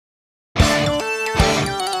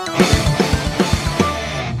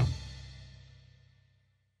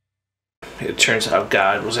it turns out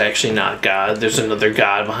God was actually not God. There's another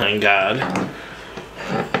God behind God.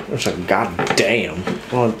 There's a goddamn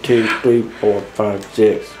 1, 2, 3, 4, 5,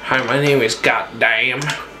 6. Hi, my name is Goddamn.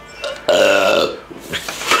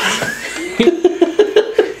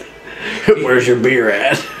 Where's your beer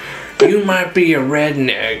at? You might be a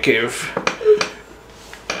redneck if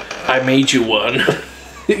I made you one.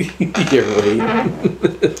 You're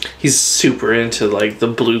right. He's super into like the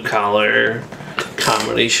blue collar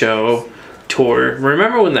comedy show tour.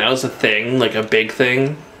 Remember when that was a thing, like a big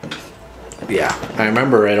thing? Yeah, I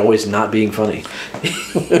remember it always not being funny.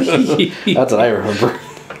 That's what I remember.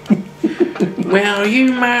 Well,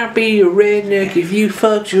 you might be a redneck if you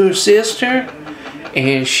fucked your sister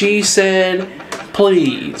and she said,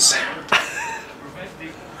 please.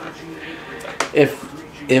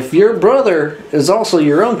 If your brother is also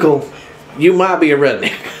your uncle, you might be a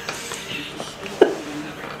redneck.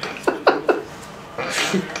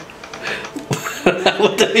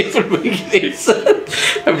 What that even make any sense?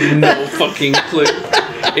 I have no fucking clue.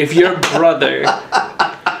 If your brother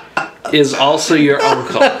is also your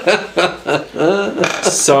uncle.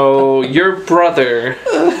 So your brother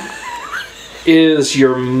is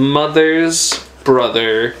your mother's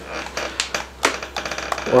brother.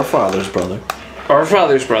 Or father's brother. Or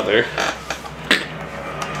father's brother.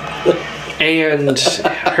 And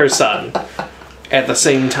her son. At the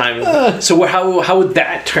same time. So how would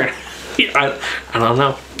that turn? I don't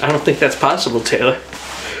know. I don't think that's possible, Taylor.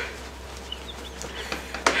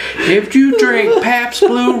 If you drink Pabst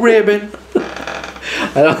Blue Ribbon.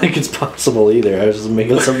 I don't think it's possible either. I was just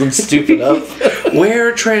making something stupid up. Wear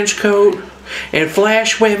a trench coat and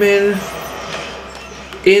flash women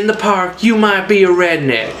in the park, you might be a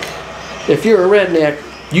redneck. If you're a redneck,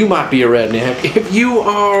 you might be a redneck. If you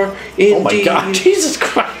are indeed... Oh my God, Jesus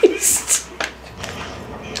Christ.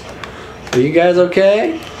 Are you guys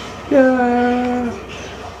okay? Yeah.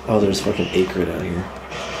 Oh, there's fucking acrid out here.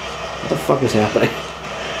 What the fuck is happening?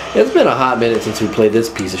 It's been a hot minute since we played this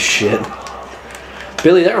piece of shit.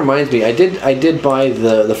 Billy, that reminds me, I did buy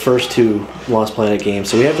the first 2 Lost Planet games,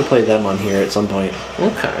 so we have to play them on here at some point.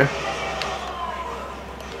 Okay.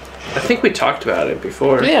 I think we talked about it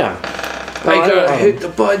before. Yeah. I hit the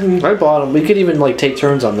button. I bought them. We could even like take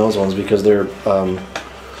turns on those ones because they're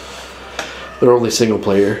only single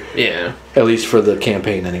player. Yeah. At least for the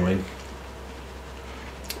campaign, anyway.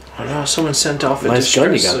 Oh no! Someone sent off a nice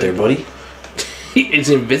gun you got there, buddy. It's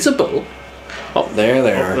invisible. Oh, there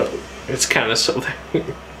they are. No. It's kind of so.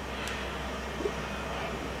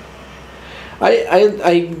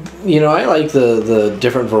 I like the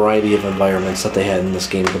different variety of environments that they had in this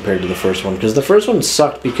game compared to the first one, because the first one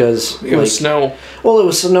sucked because it was snow. Well, it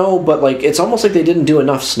was snow, but like it's almost like they didn't do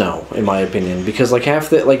enough snow, in my opinion, because like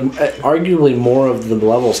arguably more of the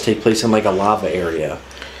levels take place in like a lava area,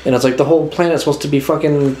 and it's like the whole planet's supposed to be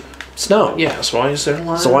fucking snow. Yeah, so why is there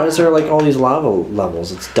lava? So why is there like all these lava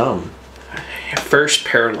levels? It's dumb. First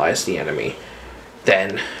paralyze the enemy,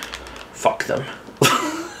 then fuck them.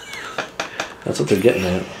 That's what they're getting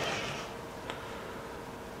at.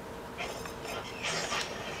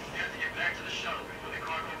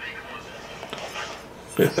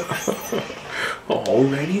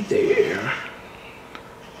 Already there.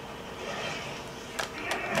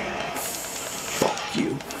 Fuck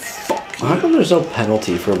you. Fuck you. How come there's no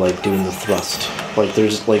penalty for like doing the thrust? Like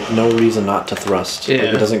there's like no reason not to thrust. Yeah.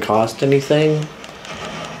 Like, it doesn't cost anything.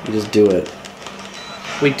 You just do it.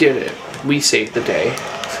 We did it. We saved the day.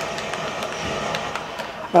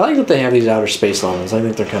 I like that they have these outer space levels. I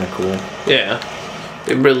think they're kind of cool. Yeah.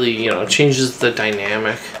 It really, changes the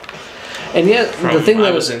dynamic. And yet, the thing that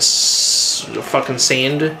I was in fucking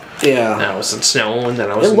sand. Yeah. Then I was in snow, and then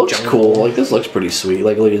I was in It looks jungle. cool. Like, this looks pretty sweet.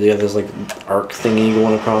 Like, look at this, like, arc thingy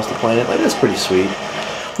going across the planet. Like, that's pretty sweet.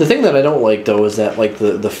 The thing that I don't like, though, is that, like,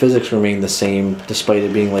 the physics remain the same despite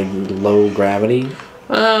it being, like, low gravity.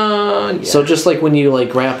 Yeah. So just, like, when you, like,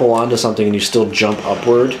 grapple onto something and you still jump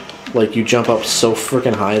upward, like, you jump up so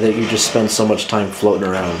freaking high that you just spend so much time floating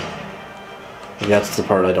around. Like, that's the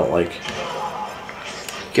part I don't like.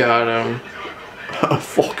 Got him. I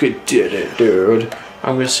fucking did it, dude.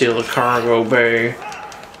 I'm gonna seal the cargo bay.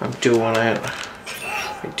 I'm doing it.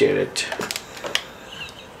 I did it.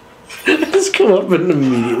 Just come up and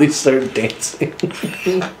immediately start dancing.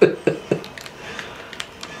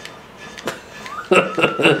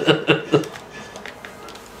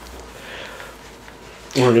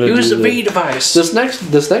 We're gonna use do the V device. This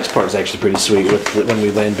next part is actually pretty sweet with when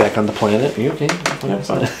we land back on the planet. Are you okay? I'm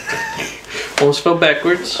fine. Almost fell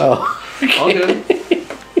backwards. Oh, okay. All good.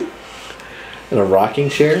 In a rocking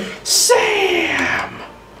chair. Sam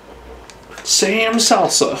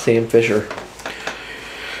Salsa. Sam Fisher.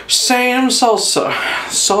 Sam Salsa.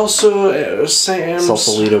 Sam.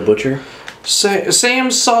 Salsalito Butcher. Sam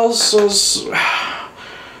Salsa's.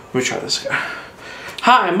 Let me try this guy.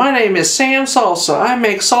 Hi, my name is Sam Salsa. I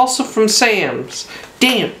make salsa from Sam's.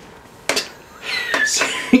 Damn.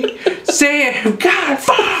 Sam, God,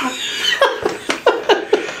 fuck.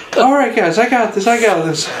 Alright, guys, I got this.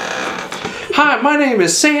 Hi, my name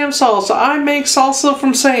is Sam Salsa. I make salsa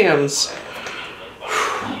from Sam's.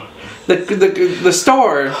 The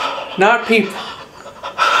store, not people.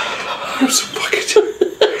 I'm so fucking.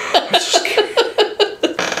 I'm so scared.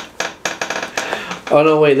 Oh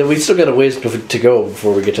no, wait, we still got a ways to go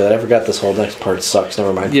before we get to that. I forgot this whole next part sucks.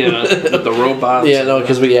 Never mind. Yeah, with the robots. Yeah, no,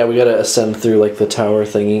 because we gotta ascend through like the tower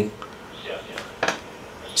thingy.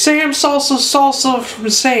 Sam salsa from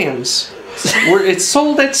Sam's. Where it's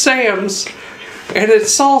sold at Sam's, and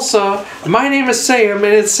it's salsa. My name is Sam,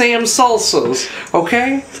 and it's Sam Salsas.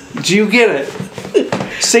 Okay, do you get it?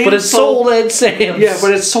 Sam But it's sold at Sam's. Yeah,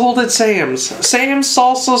 but it's sold at Sam's. Sam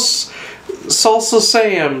Salsa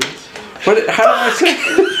Sam. But how do I say?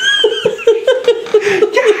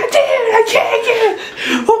 God damn it! I can't get it.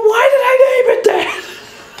 But why did I name it that?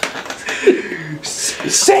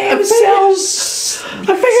 Sam sells. I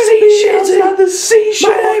figured seashells on the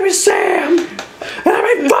seashore. My name is Sam, and I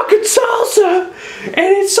make fucking salsa,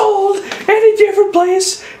 and it's sold at a different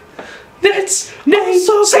place. That's named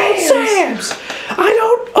Sam's. I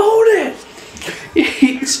don't own it.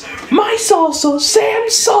 It's my salsa,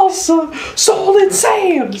 Sam's salsa, sold at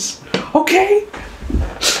Sam's. Okay?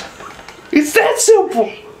 It's that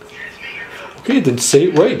simple. Okay, then say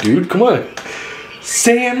it right, dude. Come on.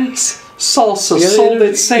 Sam's salsa sold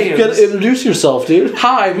at Sam's. You gotta introduce yourself, dude.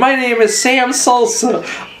 Hi, my name is Sam Salsa.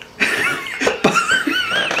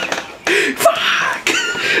 Fuck!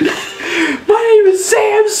 My name is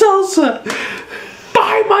Sam Salsa.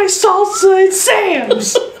 Buy my salsa at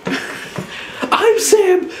Sam's. I'm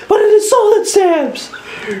Sam, but it is sold at Sam's.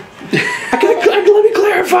 Let me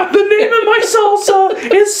clarify. The name of my salsa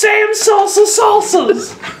is Sam Salsa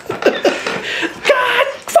Salsas. God,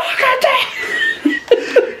 fuck it.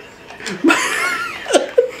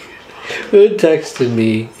 Who texted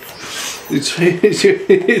me?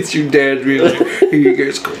 It's your dad, really. Here you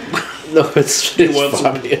guys go. No, it's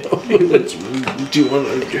Fabio. Do you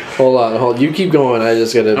want to? Hold on. You keep going. I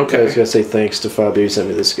just gotta say thanks to Fabio who sent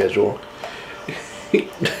me the schedule.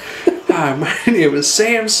 Hi, my name is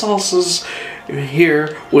Sam Salsas.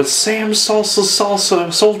 Here with Sam Salsa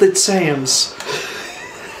sold at Sam's.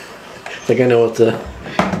 I think I know what the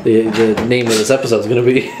name of this episode is gonna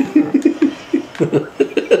be.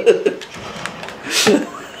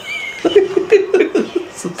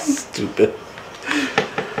 So stupid.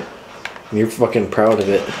 You're fucking proud of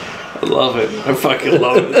it. I love it. I fucking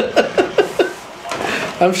love it.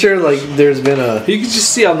 I'm sure, like, there's been a... You can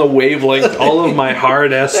just see on the wavelength all of my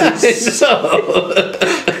hard S's.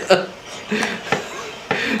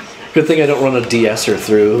 Good thing I don't run a de-esser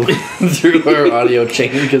through our audio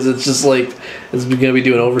chain, because it's just like, it's going to be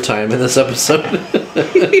doing overtime in this episode.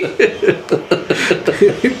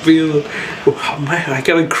 Oh, man, I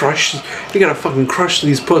gotta fucking crush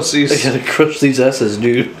these pussies. I gotta crush these S's,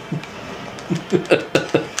 dude.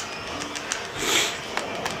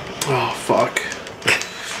 Oh, fuck.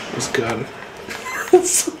 That's good. That's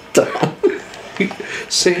so dumb.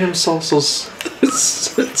 Sam Salsa's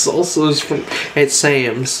from at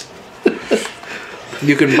Sam's.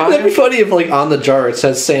 You can buy. That'd be funny if, like, on the jar it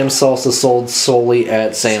says Sam Salsa sold solely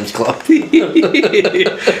at Sam's Club.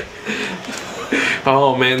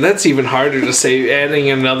 Oh man, that's even harder to say. Adding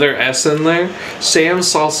another S in there. Sam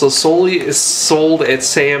Salsa solely is sold at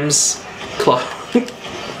Sam's Club.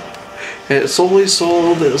 It's solely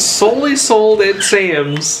sold at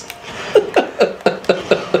Sam's.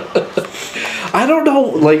 I don't know,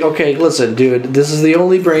 like, okay, listen, dude, this is the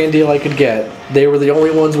only brand deal I could get. They were the only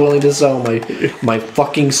ones willing to sell my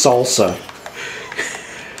fucking salsa.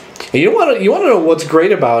 And you want to know what's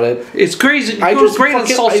great about it? It's crazy. I just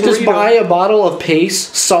buy a bottle of Pace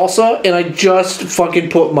salsa and I just fucking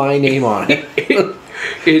put my name on it.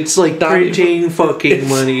 It's like printing fucking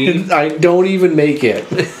money. I don't even make it.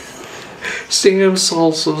 Sam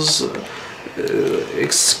Salsa's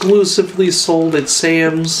exclusively sold at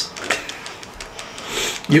Sam's.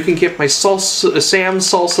 You can get my Sam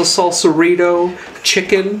Salsa Salsarito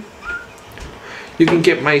chicken. You can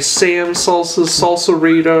get my Sam Salsa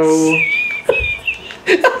Salsarito.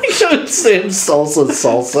 Sam Salsa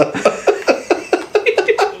Salsa.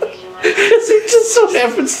 It just so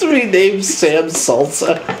happens to be named Sam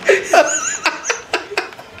Salsa.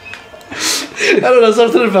 I don't know,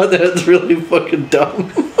 something about that's really fucking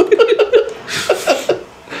dumb.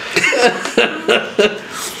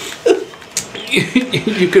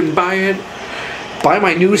 You can buy it. Buy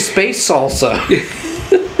my new space salsa.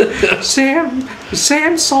 Sam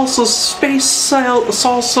Salsa Space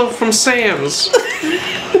Salsa from Sam's.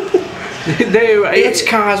 It's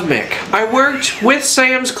cosmic. I worked with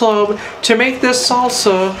Sam's Club to make this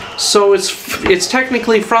salsa, so it's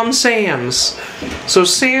technically from Sam's. So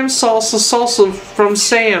Sam's salsa from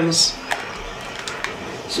Sam's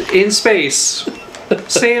in space.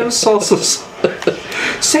 Sam's salsa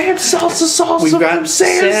We've got from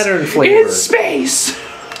Sam's Saturn flavor in space.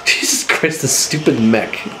 Jesus Christ, this stupid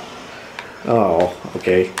mech. Oh,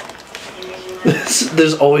 okay.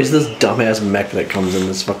 There's always this dumbass mech that comes in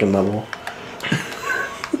this fucking level.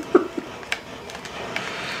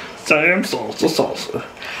 Sam salsa.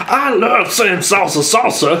 I love Sam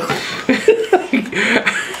salsa.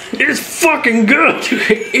 It's fucking good.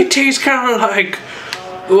 It tastes kind of like...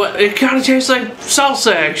 It kind of tastes like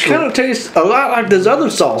salsa, actually. It kind of tastes a lot like this other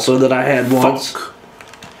salsa that I had once.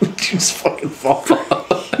 Just fucking fuck.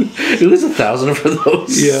 It was 1,000 for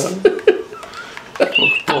those. Yeah.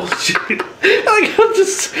 Bullshit. Like, I'm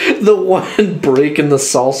just the one break in the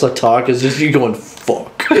salsa talk is just you going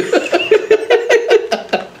fuck.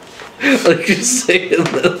 Like you're saying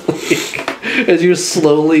that, like, as you're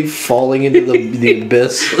slowly falling into the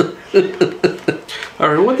abyss.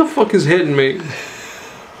 Alright, what the fuck is hitting me?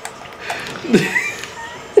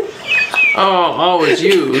 Oh, it's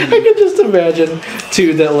you. I can just imagine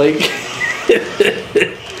too that like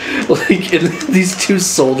in these two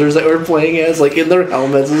soldiers that we're playing as, like in their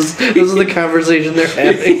helmets, this is the conversation they're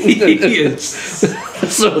having.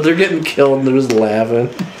 So they're getting killed and they're just laughing.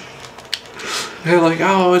 They're like,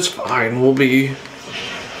 oh, it's fine. We'll be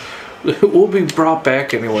brought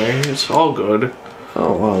back anyway. It's all good.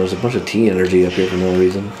 Oh wow, there's a bunch of T energy up here for no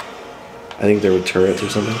reason. I think there were turrets or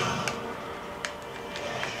something.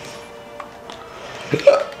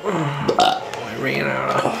 I ran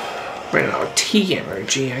out of T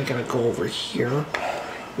energy. I gotta go over here.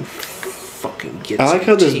 Fucking get. I like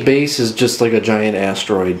how this base is just like a giant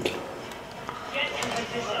asteroid.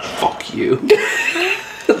 Fuck you.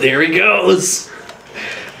 There he goes.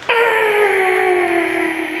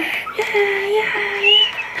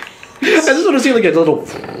 I just want to see like a little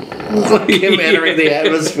him entering the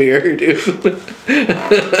atmosphere, dude.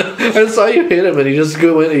 I saw you hit him and he just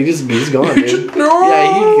go in. He's gone, dude. No.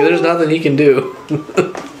 Yeah, there's nothing he can do.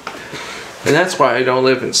 And that's why I don't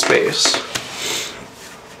live in space.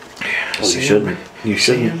 Well, you shouldn't. You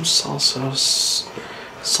shouldn't. Sam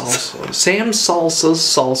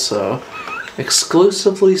Salsa.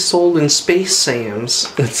 Exclusively sold in Space Sam's.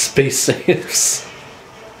 It's Space Sam's.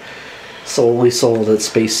 Solely sold at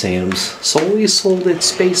Space Sam's. Solely sold at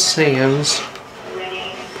Space Sam's.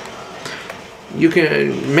 You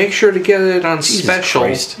can make sure to get it on Jesus special.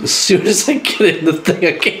 Christ. As soon as I get in the thing,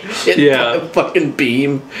 I get hit by a fucking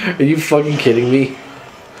beam. Are you fucking kidding me?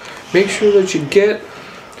 Make sure that you get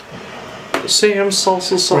Sam's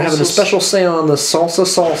Salsa. We're having a special sale on the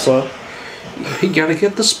salsa. You gotta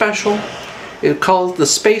get the special. It's called the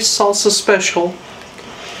Space Salsa Special.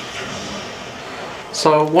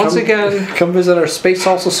 So once again, come visit our Space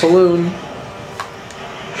Salsa Saloon.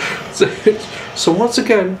 So once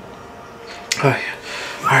again,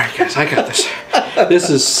 alright guys, I got this. This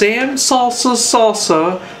is Sam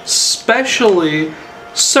Salsa, specially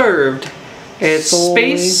served at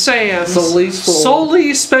Space Sam's.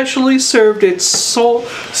 Solely specially served at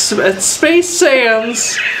Space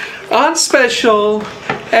Sam's on special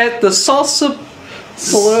at the Salsa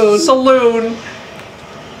Saloon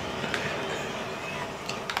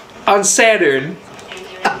on Saturn.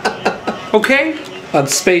 Okay? On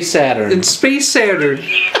Space Saturn. In Space Saturn.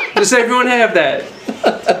 Does everyone have that?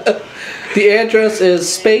 The address is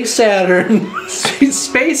Space Saturn.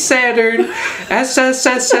 Space Saturn.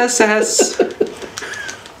 SSSSS.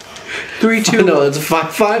 32. No, it's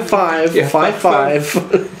 555. Yeah,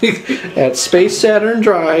 55 at Space Saturn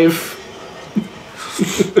Drive.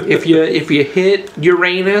 If you hit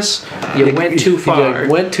Uranus, you went too far.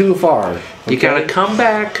 You went too far. Okay? You gotta come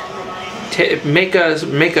back. Make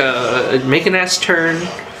an S turn.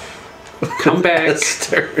 Come back. S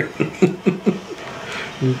turn.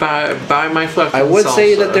 Buy my fucking. I would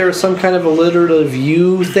say salsa. that there's some kind of alliterative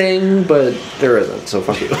U thing, but there isn't. So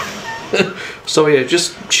fuck you. So yeah,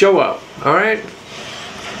 just show up. All right.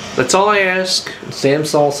 That's all I ask. Sam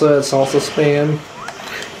Salsa at Salsa Spam.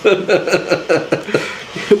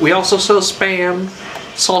 We also sell spam,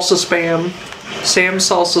 salsa spam, Sam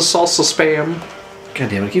Salsa spam. God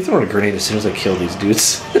damn it! I keep throwing a grenade as soon as I kill these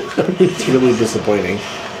dudes. It's really disappointing.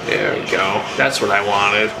 There we go. That's what I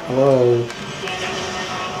wanted. Hello.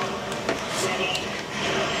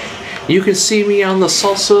 You can see me on the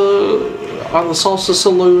salsa on the Salsa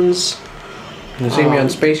Saloons. You see me on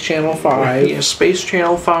Space Channel 5. Yeah, Space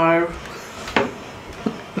Channel 5.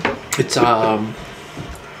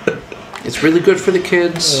 It's really good for the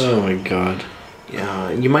kids. Oh my god.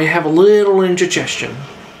 Yeah, you might have a little indigestion,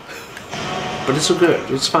 but it's good.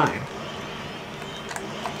 It's fine.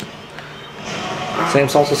 Sam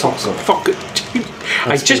Salsa. Fuck it.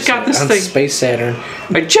 I just got this thing. Space Saturn.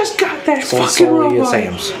 I just got that fucking robot.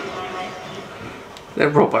 Sam's. That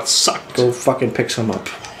robot sucked. Go fucking pick some up.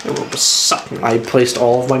 That robot sucked. I placed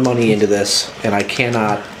all of my money into this, and I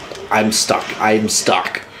cannot. I'm stuck. I'm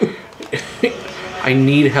stuck. I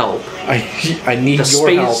need help. I need your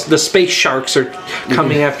help. The space sharks are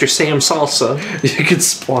coming after Sam Salsa. You can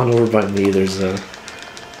spawn over by me. There's a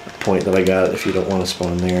point that I got if you don't want to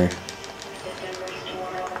spawn there.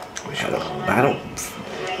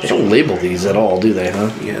 They don't label these at all, do they, huh?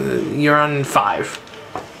 Yeah, you're on 5.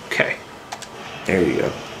 Okay. There you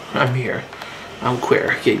go. I'm here. I'm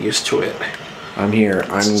queer. Get used to it. I'm here.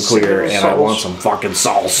 I'm queer, and I want some fucking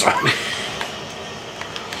salsa.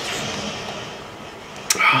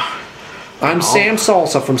 I'm Sam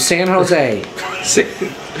Salsa from San Jose.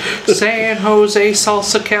 San Jose,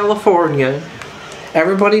 Salsa, California.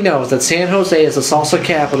 Everybody knows that San Jose is the salsa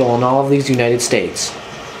capital in all of these United States.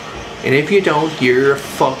 And if you don't, you're a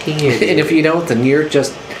fucking idiot. And if you don't, then you're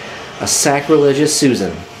just a sacrilegious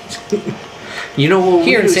Susan. You know what?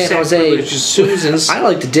 Here in San Jose, Susans. I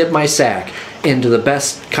like to dip my sack into the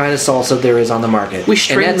best kind of salsa there is on the market. We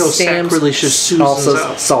straighten those sacrilegious Susans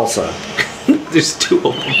out. Salsa. There's 2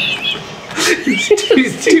 of them.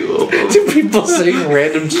 There's 2 of them. 2 people saying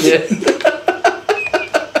random shit.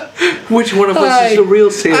 Which one of us is the real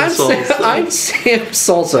Sam Salsa? I'm Sam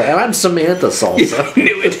Salsa, and I'm Samantha Salsa. I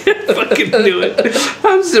knew it. I fucking knew it.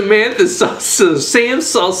 I'm Samantha Salsa, Sam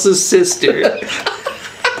Salsa's sister.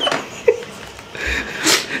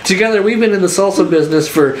 Together, we've been in the salsa business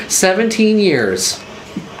for 17 years.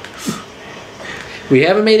 We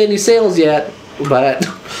haven't made any sales yet, but...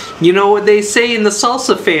 You know what they say in the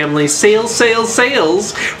salsa family? Sales, sales,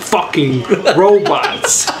 sales. Fucking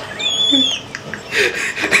robots.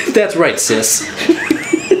 That's right, sis.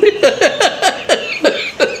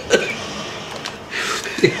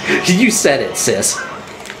 You said it, sis.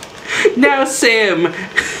 Now, Sam,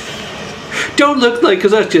 don't look like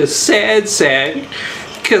such a sad,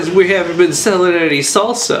 because we haven't been selling any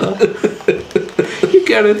salsa. You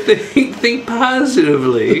gotta think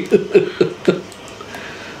positively.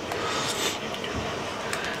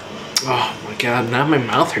 Oh my god, now my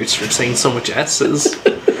mouth hurts from saying so much S's.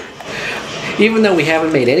 Even though we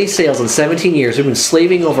haven't made any sales in 17 years, we've been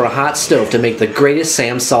slaving over a hot stove to make the greatest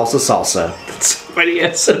Sam salsa. So many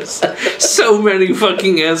S's. So many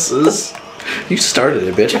fucking S's. You started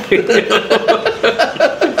it, bitch.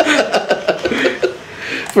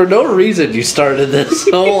 For no reason, you started this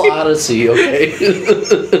whole odyssey, okay?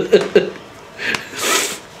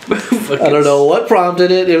 I don't know what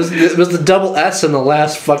prompted it. It was the double S in the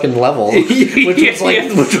last fucking level, which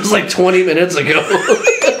was like 20 minutes ago.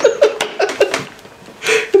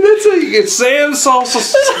 That's how you get Sam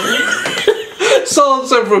Salsa.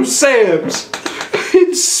 Salsa from Sam's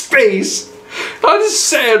in space on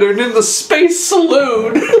Saturn in the Space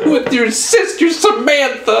Saloon with your sister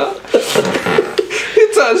Samantha.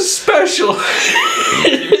 It's a special.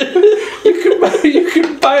 You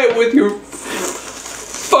can buy it with your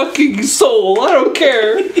fucking soul. I don't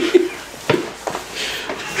care.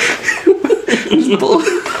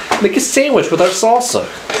 Make a sandwich with our salsa.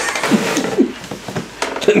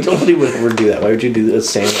 Nobody would ever do that. Why would you do a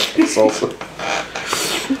sandwich with salsa?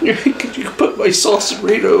 Could you put my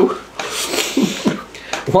salsa-rito?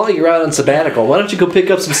 While you're out on sabbatical, why don't you go pick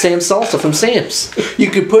up some Sam Salsa from Sam's? You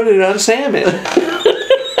could put it on salmon.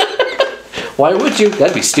 Why would you?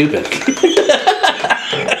 That'd be stupid.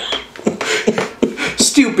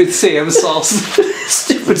 Stupid Sam Salsa.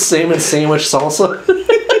 Stupid salmon sandwich salsa.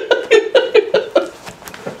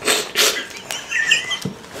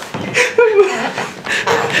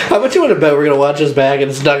 How much you want to bet we're going to watch this back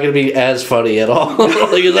and it's not going to be as funny at all? Like,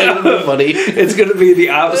 it's not going to be funny. It's going to be the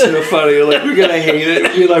opposite of funny. Like, we're going to hate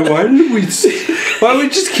it. Be like, why don't we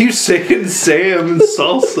just keep saying Sam and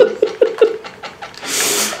salsa?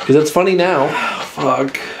 Because it's funny now. Oh,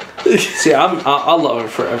 fuck. See, I'll love it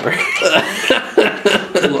forever.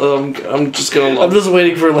 I'm just going to love it. I'm just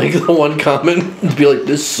waiting for, like, the one comment to be like,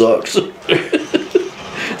 this sucks.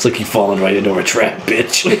 It's like you falling right into a trap,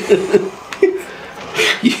 bitch.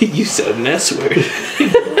 You said an S word.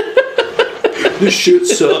 This shit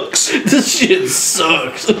sucks. This shit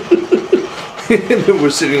sucks. And then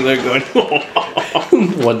we're sitting there going,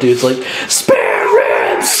 One dude's like, spare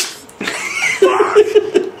ribs!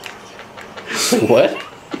 What?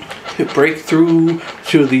 Break through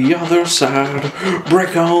to the other side.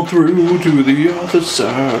 Break on through to the other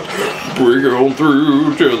side. Break on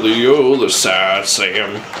through to the other side,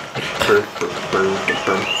 Sam.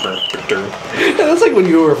 That's like when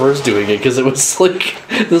you were first doing it, because it was like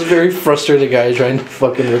this very frustrated guy trying to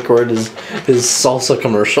fucking record his salsa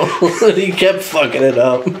commercial. And he kept fucking it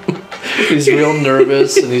up. He's real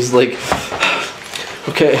nervous, and he's like,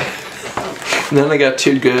 okay. And then I got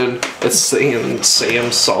too good at saying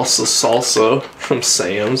Sam's salsa from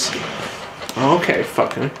Sam's. Okay,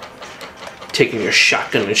 fucking taking your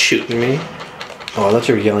shotgun and shooting me. Oh, I thought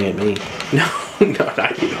you were yelling at me. No,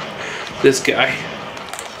 not you. This guy.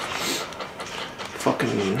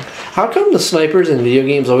 Fucking. How come the snipers in video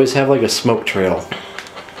games always have like a smoke trail?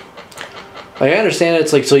 Like, I understand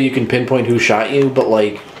it's like so you can pinpoint who shot you, but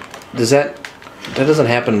like, that doesn't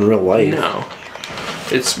happen in real life. No.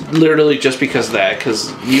 It's literally just because of that,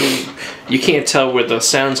 because you can't tell where the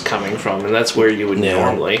sound's coming from, and that's where you would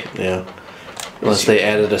normally. Yeah. Unless they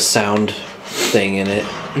added a sound thing in it.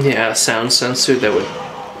 Yeah, a sound sensor that would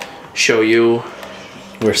show you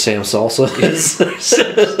where Sam Salsa is.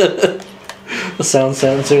 A sound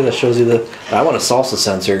sensor that shows you the. I want a salsa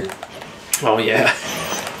sensor. Oh yeah.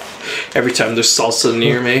 Every time there's salsa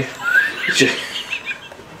near me,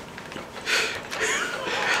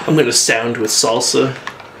 I'm gonna sound with salsa.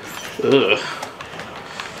 Ugh.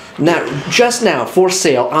 Just now, for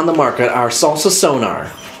sale on the market, our salsa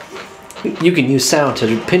sonar. You can use sound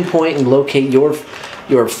to pinpoint and locate your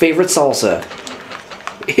favorite salsa.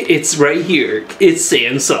 It's right here. It's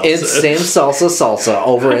Sam Salsa. It's Sam Salsa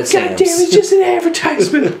over at Sam's. God damn, it's just an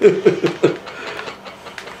advertisement.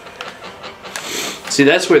 See,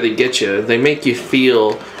 that's where they get you. They make you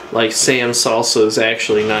feel like Sam Salsa is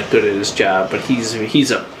actually not good at his job, but he's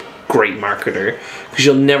a great marketer, because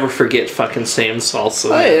you'll never forget fucking Sam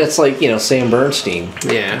Salsa. Oh, yeah, it's like, Sam Bernstein.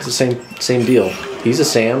 Yeah, it's the same deal. He's a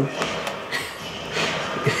Sam.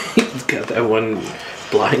 He's got that one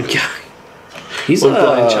blind guy. He's one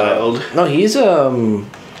blind child. No, he's I don't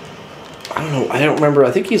know. I don't remember.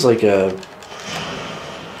 I think he's like not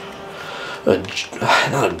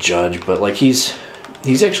a judge, but like he's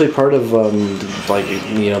actually part of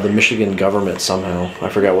the Michigan government somehow. I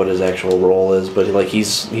forgot what his actual role is, but like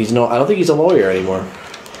he's no. I don't think he's a lawyer anymore.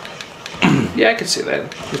 Yeah, I could see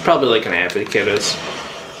that. He's probably like an advocate.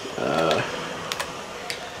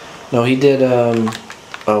 No, he did.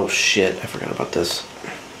 Oh shit! I forgot about this.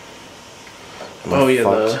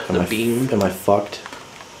 The beam. Am I fucked?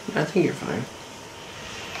 I think you're fine.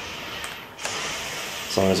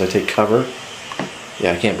 As long as I take cover.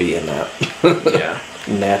 Yeah, I can't be in that. Yeah.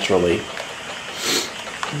 Naturally.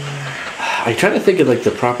 I'm trying to think of like the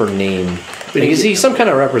proper name. Like, is he some kind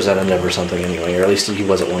of representative or something anyway? Or at least he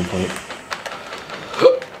was at one point.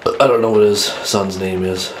 I don't know what his son's name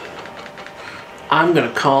is. I'm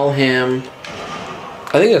gonna call him.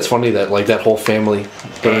 I think that's funny that like that whole family,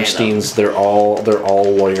 Bernsteins, they're all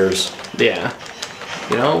lawyers. Yeah.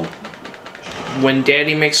 When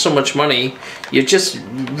Daddy makes so much money, you just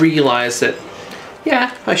realize that,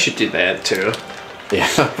 yeah, I should do that too. Yeah,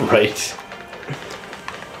 right.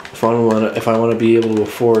 If I want to be able to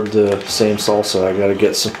afford the Sam Salsa, I gotta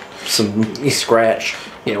get some scratch.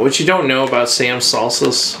 Yeah, what you don't know about Sam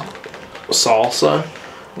Salsa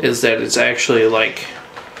is that it's actually like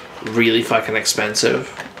really fucking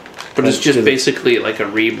expensive, but it's just basically like a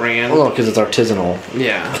rebrand. Well, no, because it's artisanal.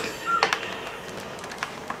 Yeah.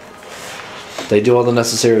 They do all the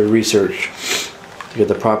necessary research to get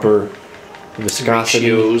the proper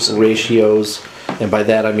viscosity ratios, and by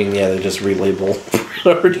that I mean they just relabel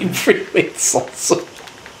already pre-made salsa.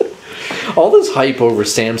 All this hype over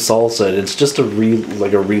Sam Salsa, it's just a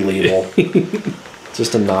relabel. It's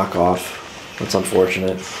just a knockoff. That's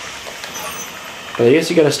unfortunate. But I guess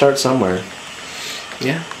you got to start somewhere.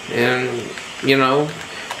 Yeah, and you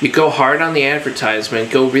go hard on the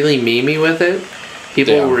advertisement, go really memey with it.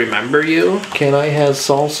 People will remember you. Can I have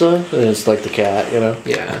salsa? And it's like the cat,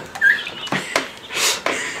 Yeah.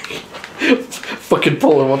 Fucking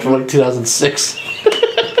pulling one from like 2006.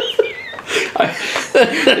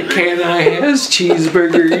 Can I have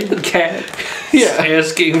cheeseburger? Cat. Yeah.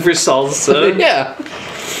 Asking for salsa. Yeah.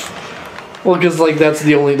 Well, because like those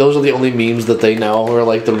are the only memes that they know, are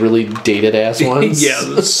like the really dated ass ones.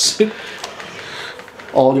 Yes.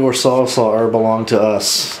 All your salsa belong to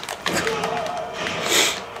us.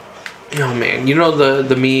 Oh man,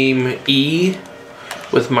 the meme E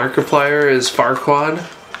with Markiplier is Farquaad,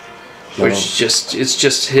 which it's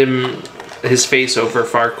just his face over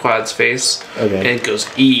Farquaad's face, okay, and it goes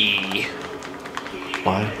E.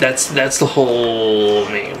 Why? That's the whole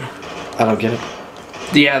meme. I don't get it.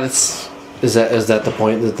 Yeah, that's Is that the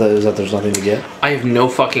point? That there's nothing to get? I have no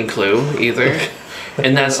fucking clue either.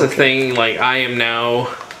 And that's the thing, like, I am now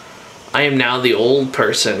the old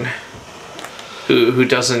person who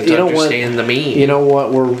doesn't understand the meme. You know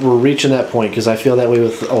what? We're reaching that point, because I feel that way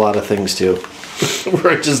with a lot of things too.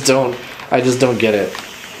 Where I just don't get it.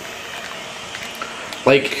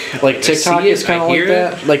 Like TikTok is kind of like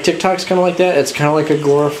that. Like TikTok's kind of like that. It's kind of like a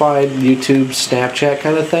glorified YouTube, Snapchat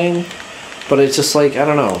kind of thing. But it's just like, I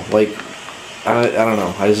don't know. Like, I don't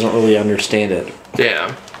know. I just don't really understand it.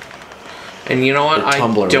 Yeah. And you know what?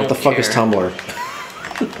 Tumblr. What the fuck is Tumblr?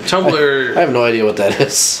 Tumblr. I have no idea what that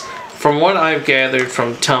is. From what I've gathered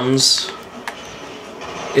from Tums,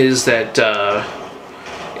 is that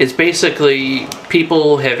it's basically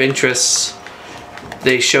people have interests.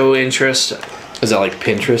 They show interest. Is that like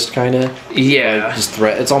Pinterest kind of? Yeah. Like just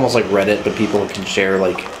it's almost like Reddit, but people can share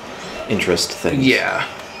like interest things. Yeah.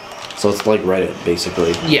 So it's like Reddit,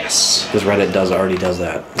 basically. Yes. Because Reddit doesn't does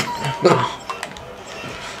that.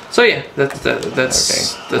 So yeah, that's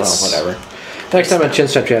okay. Well, whatever. Next time on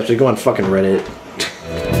Chinstrap Chaps, we go on fucking Reddit.